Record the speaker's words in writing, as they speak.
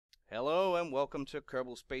Hello and welcome to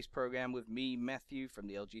Kerbal Space Program with me, Matthew, from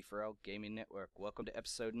the LG4L Gaming Network. Welcome to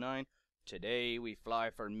episode 9. Today we fly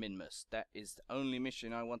for Minmus. That is the only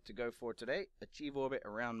mission I want to go for today. Achieve orbit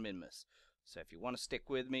around Minmus. So if you want to stick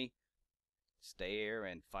with me, stay here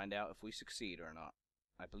and find out if we succeed or not.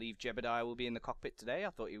 I believe Jebediah will be in the cockpit today. I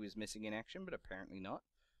thought he was missing in action, but apparently not.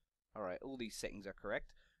 Alright, all these settings are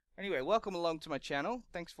correct. Anyway, welcome along to my channel.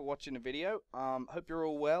 Thanks for watching the video. Hope you're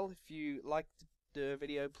all well. If you liked the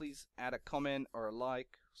video, please add a comment or a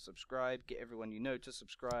like, subscribe, get everyone you know to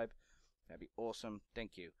subscribe. That'd be awesome.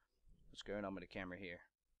 Thank you. What's going on with the camera here?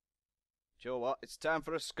 Do you know what? It's time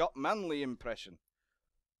for a Scott Manley impression.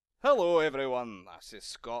 Hello everyone, this is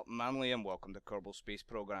Scott Manley and welcome to Kerbal Space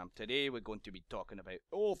Program. Today we're going to be talking about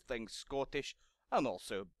all things Scottish and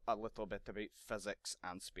also a little bit about physics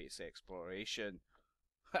and space exploration.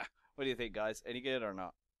 Ha! What do you think, guys? Any good or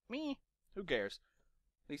not? Me? Who cares?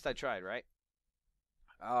 At least I tried, right?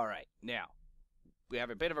 Alright, now, we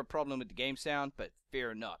have a bit of a problem with the game sound, but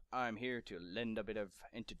fear not, I'm here to lend a bit of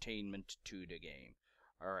entertainment to the game.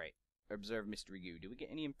 Alright, observe Mr. Goo. Do we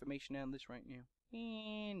get any information on this right now?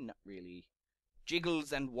 Not really.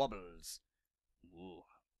 Jiggles and wobbles. Ooh,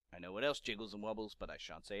 I know what else jiggles and wobbles, but I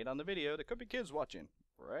shan't say it on the video. There could be kids watching,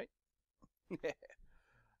 right?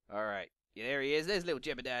 Alright, yeah, there he is. There's little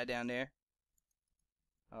Jebediah down there.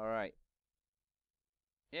 Alright.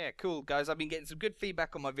 Yeah, cool, guys. I've been getting some good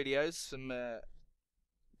feedback on my videos.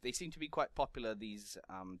 They seem to be quite popular, these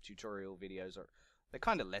tutorial videos. They're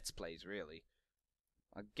kind of Let's Plays, really.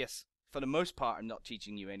 I guess, for the most part, I'm not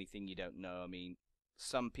teaching you anything you don't know. I mean,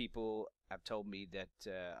 some people have told me that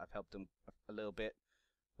I've helped them a little bit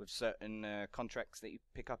with certain contracts that you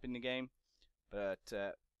pick up in the game.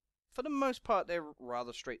 But for the most part, they're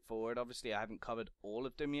rather straightforward. Obviously, I haven't covered all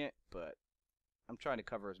of them yet, but I'm trying to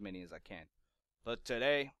cover as many as I can. But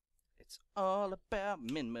today, it's all about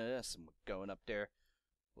Minmus, and we're going up there.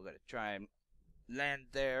 We're going to try and land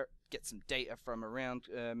there, get some data from around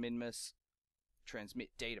Minmus, transmit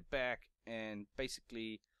data back, and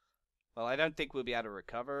basically, well, I don't think we'll be able to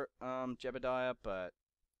recover Jebediah, but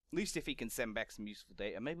at least if he can send back some useful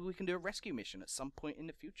data, maybe we can do a rescue mission at some point in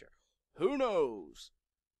the future. Who knows?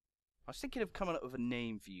 I was thinking of coming up with a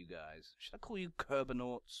name for you guys. Should I call you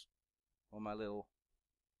Kerbanauts? Or my little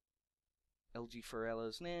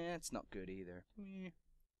LG4Lers? Nah, it's not good either.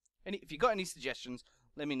 If you got any suggestions,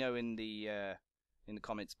 let me know in the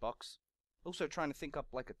comments box. Also trying to think up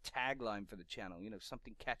like a tagline for the channel, you know,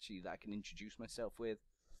 something catchy that I can introduce myself with.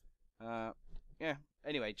 Yeah,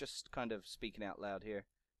 anyway, just kind of speaking out loud here.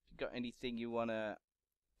 If you got anything you want to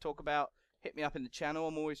talk about, hit me up in the channel.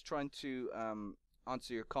 I'm always trying to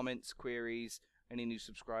answer your comments, queries. Any new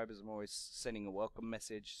subscribers, I'm always sending a welcome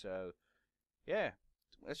message. So, yeah.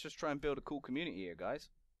 Let's just try and build a cool community here,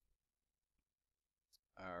 guys.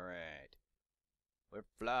 Alright. We're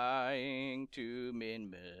flying to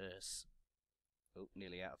Minmus. Oh,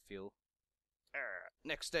 nearly out of fuel.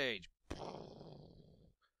 Next stage.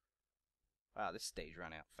 Wow, this stage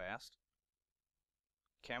ran out fast.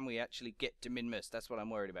 Can we actually get to Minmus? That's what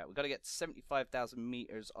I'm worried about. We've got to get 75,000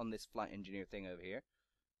 meters on this flight engineer thing over here.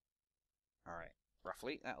 Alright,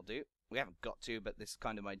 roughly, that'll do. We haven't got to, but this is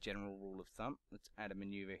kind of my general rule of thumb. Let's add a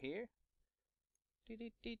maneuver here.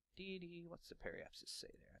 What's the periapsis say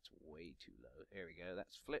there? That's way too low. There we go.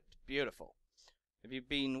 That's flipped. Beautiful. If you've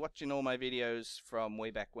been watching all my videos from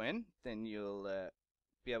way back when, then you'll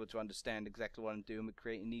be able to understand exactly what I'm doing with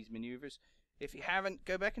creating these maneuvers. If you haven't,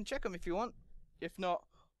 go back and check them if you want. If not,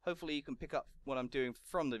 hopefully you can pick up what I'm doing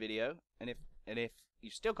from the video. And if you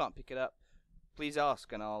still can't pick it up, please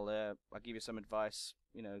ask, and I'll give you some advice.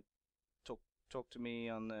 You know, talk to me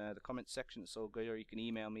on the comments section. It's all good, or you can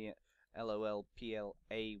email me at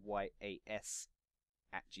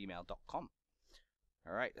lolplays@gmail.com.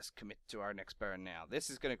 Alright, let's commit to our next burn now. This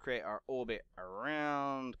is going to create our orbit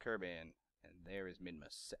around Kerbin, and there is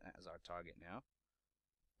Minmus. Set that as our target now.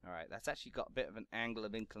 Alright, that's actually got a bit of an angle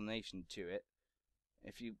of inclination to it.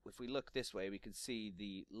 If we look this way, we can see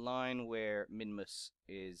the line where Minmus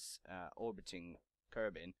is orbiting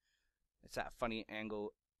Kerbin. It's at a funny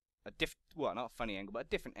angle. Well, not a funny angle, but a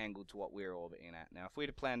different angle to what we're orbiting at. Now, if we'd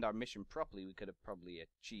have planned our mission properly, we could have probably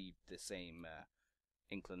achieved the same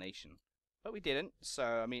inclination. But we didn't, so,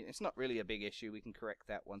 I mean, it's not really a big issue. We can correct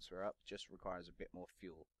that once we're up. It just requires a bit more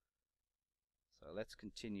fuel. So let's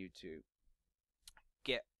continue to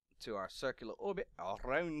get to our circular orbit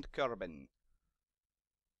around Kerbin.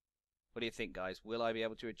 What do you think, guys? Will I be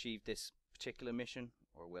able to achieve this particular mission,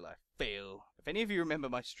 or will I fail? If any of you remember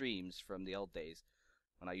my streams from the old days,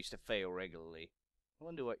 when I used to fail regularly, I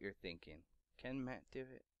wonder what you're thinking. Can Matt do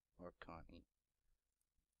it, or can't he?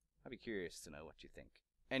 I'd be curious to know what you think.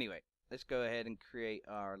 Anyway, let's go ahead and create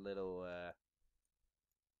our little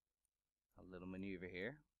maneuver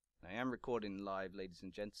here. I am recording live, ladies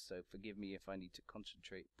and gents, so forgive me if I need to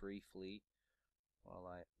concentrate briefly while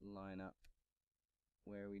I line up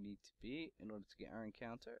where we need to be in order to get our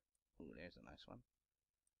encounter. Oh, there's a nice one.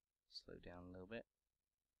 Slow down a little bit.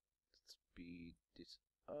 Speed this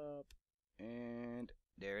up. And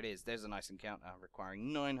there it is. There's a nice encounter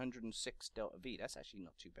requiring 906 delta V. That's actually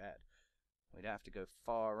not too bad. We'd have to go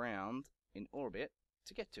far around in orbit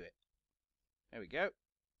to get to it. There we go.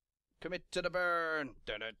 Commit to the burn.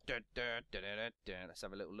 Let's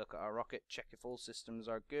have a little look at our rocket. Check if all systems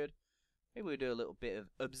are good. Maybe we'll do a little bit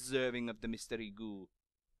of observing of the mystery goo.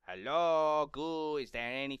 Hello, goo. Is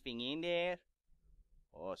there anything in there?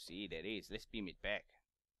 Oh, see, there is. Let's beam it back.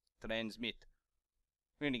 Transmit.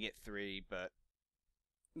 We're going to get 3, but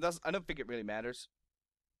I don't think it really matters.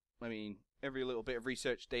 I mean, every little bit of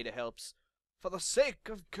research data helps. For the sake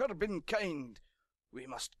of Kerbinkind, we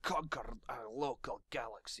must conquer our local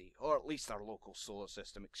galaxy, or at least our local solar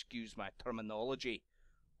system. Excuse my terminology.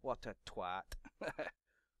 What a twat.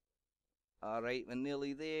 Alright, we're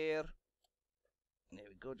nearly there. There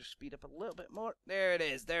we go, just speed up a little bit more. There it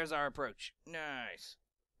is, there's our approach. Nice.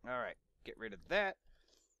 Alright, get rid of that.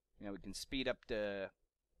 Now we can speed up the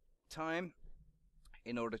time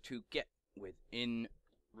in order to get within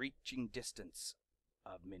reaching distance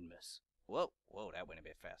of Minmus. Whoa, that went a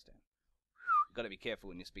bit fast then. You gotta be careful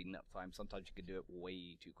when you're speeding up time. Sometimes you can do it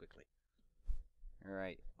way too quickly.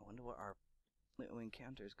 Alright, I wonder what our little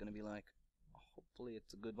encounter is gonna be like. Hopefully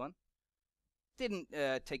it's a good one. Didn't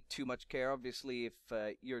take too much care. Obviously, if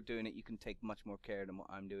you're doing it, you can take much more care than what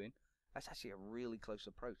I'm doing. That's actually a really close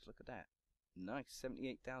approach. Look at that. Nice,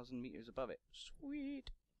 78,000 meters above it.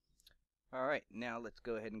 Sweet. Alright, now let's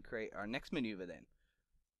go ahead and create our next maneuver then.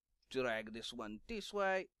 Drag this one this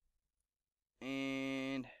way.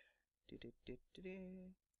 And get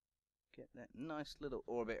that nice little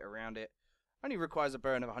orbit around it. Only requires a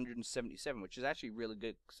burn of 177, which is actually really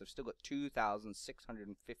good because I've still got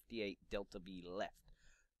 2,658 delta V left.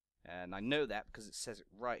 And I know that because it says it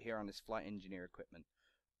right here on this flight engineer equipment.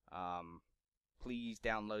 Please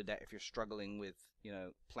download that if you're struggling with,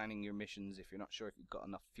 planning your missions. If you're not sure if you've got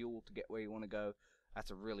enough fuel to get where you want to go,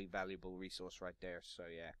 that's a really valuable resource right there. So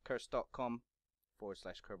yeah,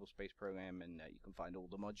 curse.com/Kerbal Space Program, and you can find all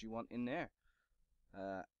the mods you want in there.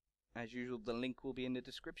 As usual, the link will be in the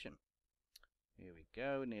description. Here we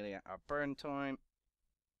go, nearly at our burn time.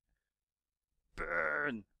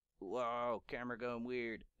 Burn! Whoa, camera going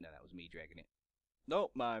weird. No, that was me dragging it.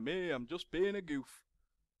 Don't mind me, I'm just being a goof.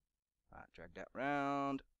 Alright, drag that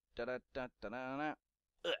round. Da-da-da-da-da-da.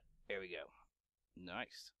 There we go.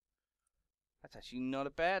 Nice. That's actually not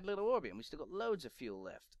a bad little orbit, and we still got loads of fuel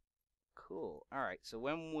left. Cool. Alright, so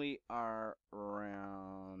when we are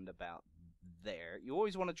around about there, you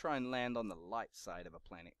always want to try and land on the light side of a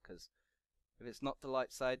planet, because if it's not the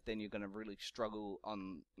light side, then you're going to really struggle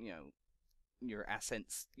on, your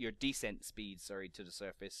descent speed, to the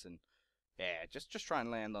surface. And yeah, just try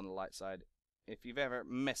and land on the light side. If you've ever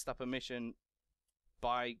messed up a mission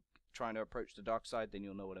by trying to approach the dark side, then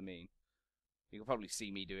you'll know what I mean. You can probably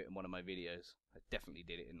see me do it in one of my videos. I definitely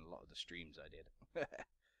did it in a lot of the streams I did.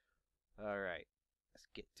 Alright, let's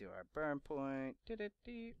get to our burn point.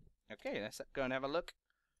 Okay, let's go and have a look.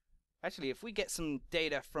 Actually, if we get some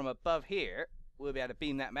data from above here, we'll be able to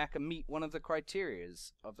beam that back and meet one of the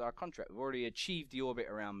criterias of our contract. We've already achieved the orbit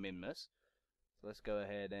around Minmus. So let's go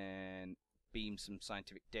ahead and beam some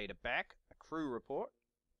scientific data back. A crew report.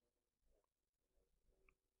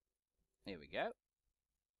 There we go.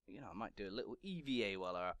 I might do a little EVA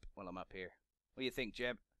while I'm up here. What do you think,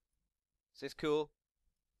 Jeb? Is this cool?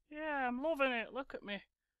 Yeah, I'm loving it. Look at me.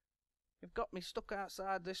 You've got me stuck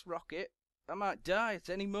outside this rocket. I might die at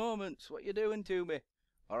any moment. What you doing to me?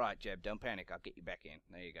 Alright, Jeb, don't panic. I'll get you back in.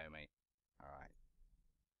 There you go, mate. Alright.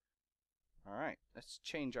 Alright, let's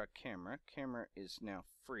change our camera. Camera is now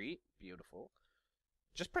free. Beautiful.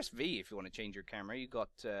 Just press V if you want to change your camera. You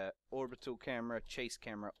got orbital camera, chase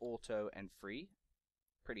camera, auto, and free.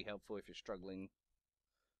 Pretty helpful if you're struggling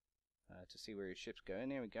to see where your ship's going.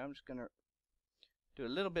 There we go. I'm just going to do a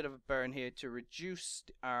little bit of a burn here to reduce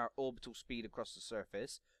our orbital speed across the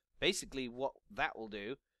surface. Basically, what that will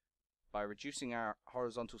do, by reducing our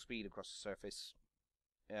horizontal speed across the surface,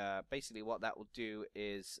 basically what that will do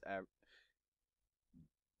is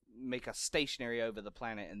make us stationary over the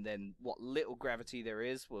planet, and then what little gravity there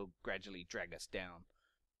is will gradually drag us down.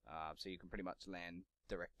 So you can pretty much land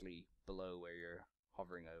directly below where you're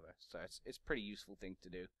hovering over. So it's a pretty useful thing to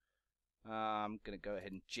do. I'm going to go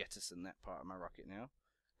ahead and jettison that part of my rocket now. I'm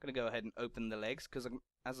going to go ahead and open the legs, because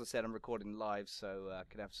as I said, I'm recording live, so I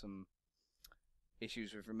could have some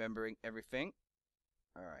issues with remembering everything.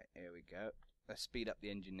 Alright, here we go. Let's speed up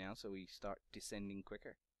the engine now so we start descending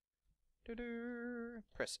quicker.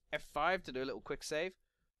 Press F5 to do a little quick save.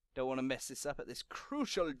 Don't want to mess this up at this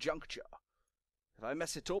crucial juncture. If I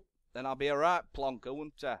mess it up, then I'll be a right plonker,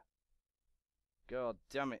 won't I? God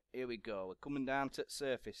damn it, here we go. We're coming down to the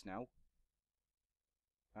surface now.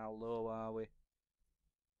 How low are we?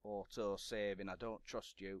 Auto saving, I don't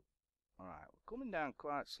trust you. Alright, we're coming down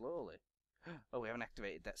quite slowly. Oh, we haven't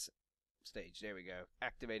activated that stage. There we go.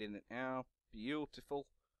 Activating it now. Beautiful.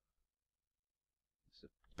 So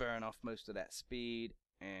burn off most of that speed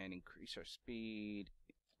and increase our speed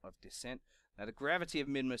of descent. Now the gravity of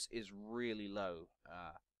Minmus is really low.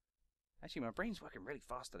 Actually, my brain's working really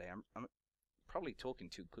fast today. I'm probably talking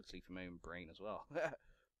too quickly for my own brain as well.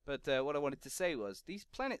 But what I wanted to say was, these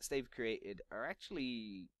planets they've created are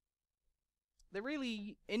actually, they're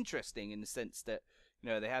really interesting in the sense that, you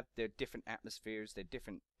know, they have their different atmospheres, their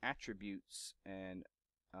different attributes, and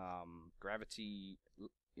gravity,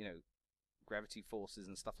 you know, gravity forces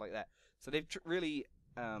and stuff like that. So they've really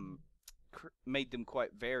made them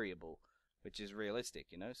quite variable, which is realistic,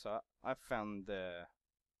 you know. So I've found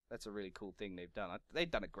that's a really cool thing they've done. They've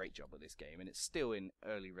done a great job with this game, and it's still in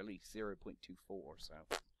early release, 0.24, so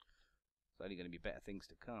it's only going to be better things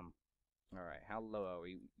to come. Alright, how low are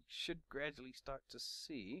we? We should gradually start to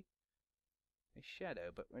see a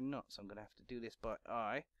shadow, but we're not, so I'm going to have to do this by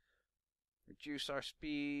eye. Reduce our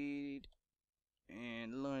speed,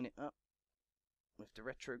 and line it up with the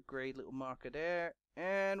retrograde little marker there,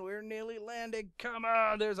 and we're nearly landed. Come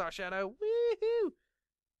on, there's our shadow. Woohoo!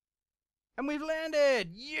 And we've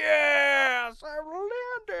landed! Yes! I've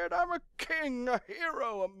landed! I'm a king, a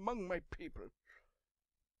hero among my people.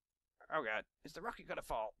 Oh god, is the rocket gonna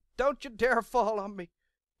fall? Don't you dare fall on me!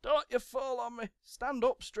 Don't you fall on me! Stand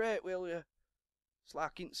up straight, will you? It's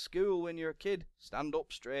like in school when you're a kid. Stand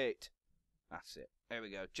up straight. That's it. There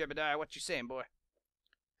we go. Jebediah, what you saying, boy?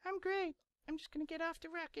 I'm great. I'm just gonna get off the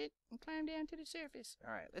rocket and climb down to the surface.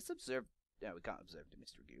 Alright, let's observe. No, we can't observe the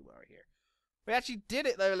Mr. Goo while we're here. We actually did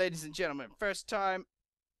it though, ladies and gentlemen. First time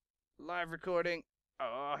live recording.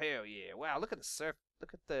 Oh, hell yeah. Wow, look at the surf.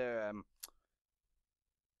 Look at the,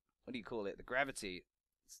 what do you call it? The gravity.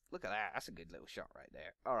 Look at that. That's a good little shot right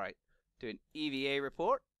there. Alright, doing EVA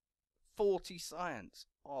report. 40 science.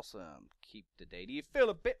 Awesome. Keep the data. You feel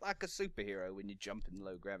a bit like a superhero when you jump in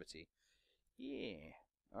low gravity. Yeah.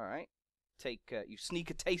 Alright. You sneak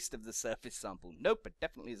a taste of the surface sample. Nope, it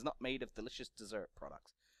definitely is not made of delicious dessert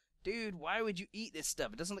products. Dude, why would you eat this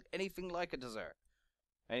stuff? It doesn't look anything like a dessert.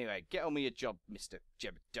 Anyway, get on with your job, Mr.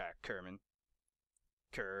 Jebediah Kerman.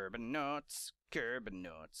 Kerbanaut.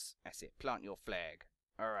 That's it. Plant your flag.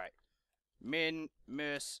 Alright.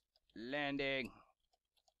 Minmus landing.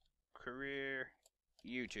 Career.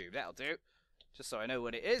 YouTube. That'll do. Just so I know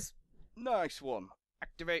what it is. Nice one.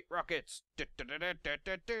 Activate rockets.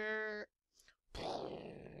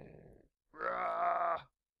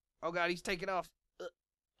 Oh god, he's taking off.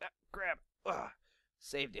 Grab.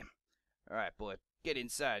 Saved him. Alright, boy. Get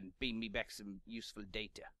inside and beam me back some useful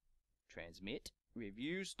data. Transmit.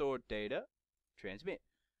 Review stored data. Transmit.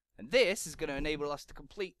 And this is going to enable us to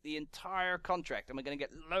complete the entire contract. And we're going to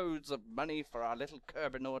get loads of money for our little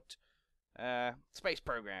Kerbanaut space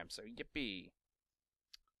program. So, yippee.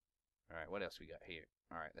 Alright, what else we got here?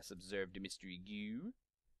 Alright, let's observe the mystery goo.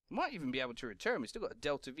 Might even be able to return. We've still got a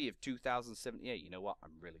delta V of 2078. You know what?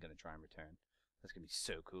 I'm really going to try and return. That's going to be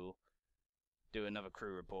so cool. Do another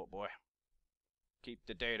crew report, boy. Keep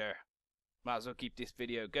the data. Might as well keep this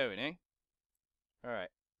video going, eh? Alright,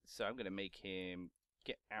 so I'm going to make him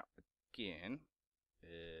get out again.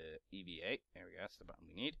 EVA. There we go. That's the button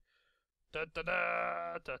we need.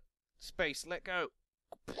 Da-da-da! Space, let go.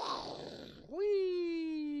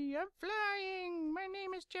 Whee! I'm flying! My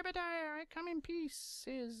name is Jebediah. I come in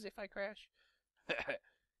pieces if I crash.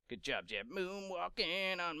 Good job, Jeb.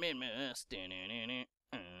 Moonwalking on Minmus.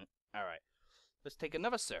 Alright. Let's take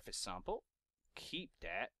another surface sample. Keep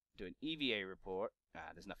that. Do an EVA report.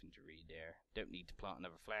 There's nothing to read there. Don't need to plant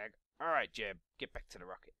another flag. Alright, Jeb. Get back to the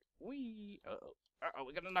rocket. Whee! Uh-oh. Uh-oh,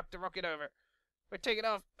 we're gonna knock the rocket over. We're taking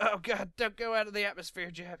off. Oh, God. Don't go out of the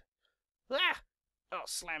atmosphere, Jeb. Ah! Oh,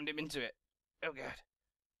 slammed him into it. Oh, God.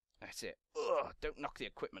 That's it. Ugh, don't knock the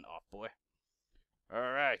equipment off, boy.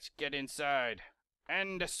 Alright, get inside.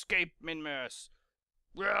 And escape, Minmus.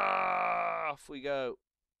 Off we go.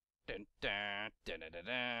 Dun, dun, dun, dun, dun,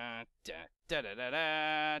 dun, dun, dun,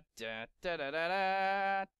 dun, dun, dun, dun,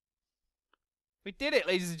 dun. We did it,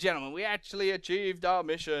 ladies and gentlemen. We actually achieved our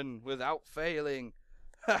mission without failing.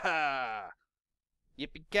 Ha ha!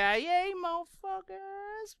 Yippee-ki-yay,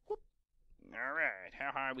 motherfuckers! guys. Whoop. Alright,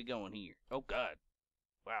 how high are we going here? Oh, God.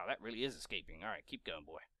 Wow, that really is escaping. Alright, keep going,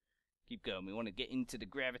 boy. Keep going. We want to get into the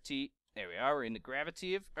gravity. There we are. We're in the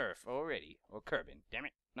gravity of Earth already. Or Kerbin. Damn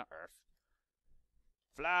it. Not Earth.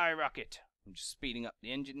 Fly, rocket. I'm just speeding up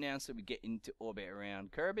the engine now so we get into orbit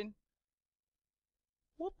around Kerbin.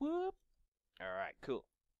 Whoop, whoop. Alright, cool.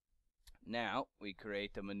 Now, we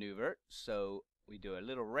create a maneuver. So, we do a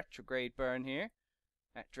little retrograde burn here.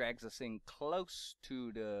 That drags us in close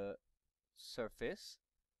to the surface.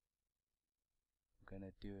 I'm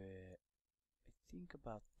gonna do it, I think,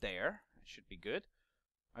 about there. That should be good.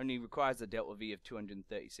 Only requires a delta V of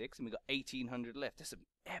 236, and we got 1800 left. This would be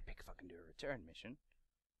epic if I can do a return mission.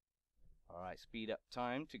 Alright, speed up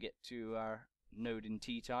time to get to our node in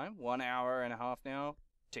tea time. 1 hour and a half now,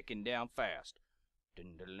 ticking down fast. Oh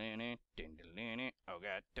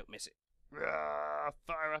God, don't miss it.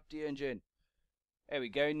 Fire up the engine. There we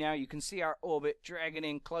go. Now you can see our orbit dragging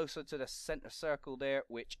in closer to the center circle there,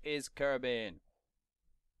 which is Kerbin.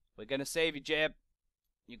 We're gonna save you, Jeb.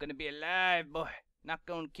 You're gonna be alive, boy. Not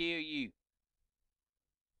gonna kill you.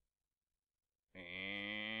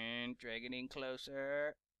 And dragging in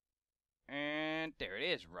closer. And there it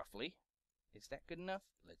is, roughly. Is that good enough?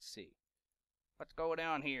 Let's see. What's going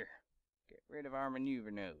on here? Get rid of our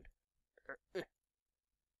maneuver node.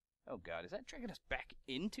 Oh God, is that dragging us back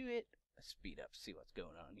into it? Let's speed up, see what's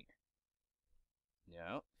going on here.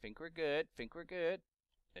 No, think we're good. Think we're good.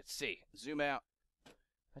 Let's see. Zoom out.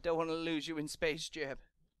 I don't want to lose you in space, Jeb.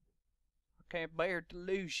 I can't bear to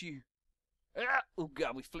lose you. Ah! Oh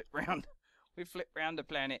God, we flipped round. We flipped round the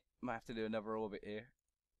planet. Might have to do another orbit here.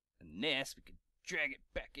 And this, we can drag it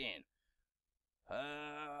back in.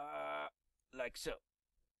 Like so.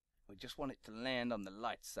 We just want it to land on the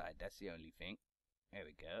light side. That's the only thing. There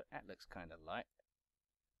we go. That looks kind of light.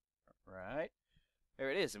 Right. There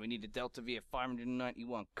it is. And we need a delta V of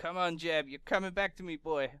 591. Come on, Jeb. You're coming back to me,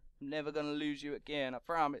 boy. I'm never going to lose you again. I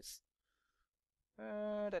promise.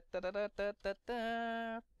 Burn.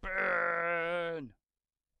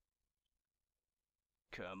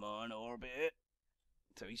 Come on, orbit.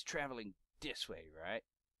 So he's traveling this way, right?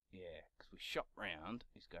 Yeah, because we shot round.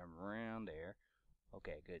 He's going round there.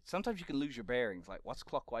 Okay, good. Sometimes you can lose your bearings, like what's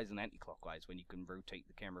clockwise and anti-clockwise when you can rotate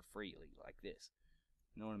the camera freely, like this.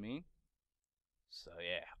 You know what I mean? So,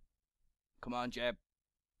 yeah. Come on, Jeb.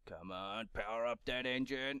 Come on, power up that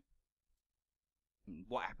engine. And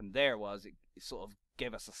what happened there was it sort of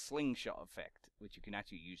gave us a slingshot effect, which you can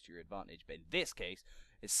actually use to your advantage. But in this case,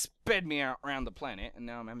 it sped me out around the planet, and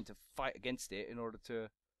now I'm having to fight against it in order to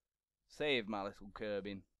save my little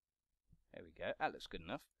Kerbin. There we go. That looks good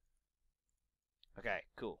enough. Okay,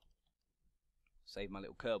 cool. Save my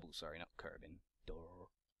little Kerbal, sorry, not Kerbin. Duh.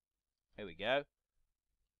 There we go.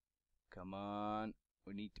 Come on.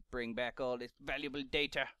 We need to bring back all this valuable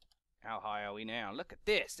data. How high are we now? Look at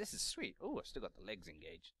this. This is sweet. Oh, I still got the legs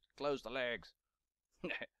engaged. Close the legs.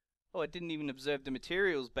 Oh, I didn't even observe the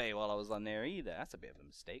materials bay while I was on there either. That's a bit of a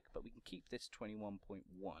mistake, but we can keep this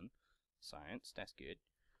 21.1. Science, that's good.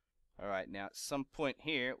 Alright, now at some point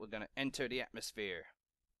here, we're going to enter the atmosphere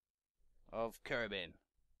of Kerbin.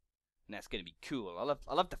 And that's going to be cool. I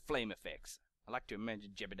love the flame effects. I like to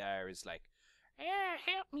imagine Jebediah is like, yeah,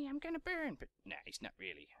 help me, I'm going to burn. But nah, he's not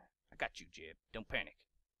really. I got you, Jeb. Don't panic.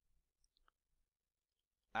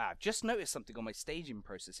 I've just noticed something on my staging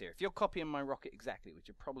process here. If you're copying my rocket exactly, which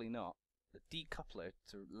you're probably not, the decoupler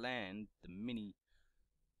to land the mini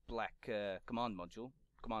black command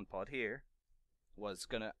pod here, was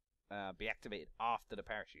going to be activated after the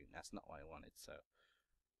parachute. That's not what I wanted, so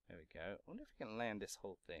there we go. I wonder if we can land this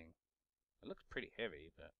whole thing. It looks pretty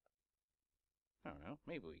heavy, but I don't know.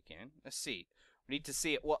 Maybe we can. Let's see. We need to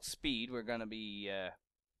see at what speed we're going to be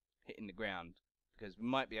hitting the ground, because we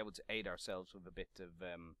might be able to aid ourselves with a bit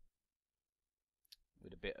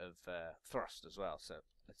of thrust as well. So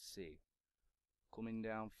let's see. Coming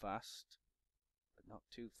down fast, but not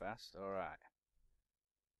too fast. All right.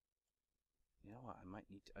 You know what? I might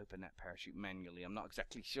need to open that parachute manually. I'm not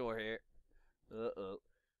exactly sure here. Uh-oh.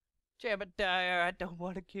 Jebediah, I don't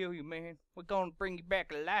want to kill you, man. We're going to bring you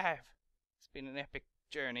back alive. It's been an epic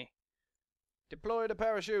journey. Deploy the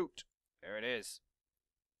parachute. There it is.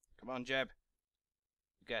 Come on, Jeb.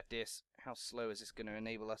 You got this. How slow is this going to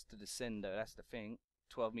enable us to descend, though? That's the thing.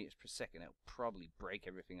 12 meters per second. It'll probably break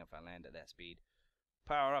everything if I land at that speed.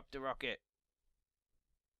 Power up the rocket.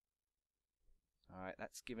 Alright,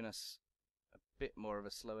 that's giving us a bit more of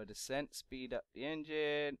a slower descent. Speed up the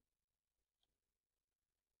engine.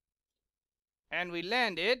 And we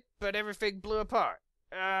landed, but everything blew apart.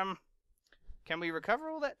 Can we recover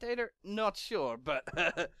all that data? Not sure, but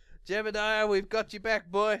Jebediah, we've got you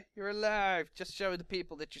back, boy. You're alive. Just show the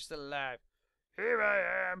people that you're still alive. Here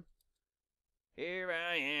I am. Here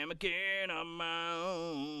I am again on my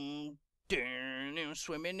own.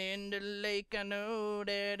 Swimming in the lake I know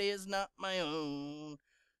that is not my own.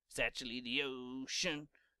 It's actually the ocean.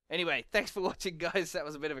 Anyway, thanks for watching, guys. That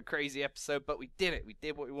was a bit of a crazy episode, but we did it. We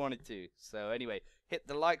did what we wanted to. So anyway, hit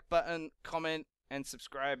the like button, comment, and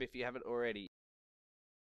subscribe if you haven't already.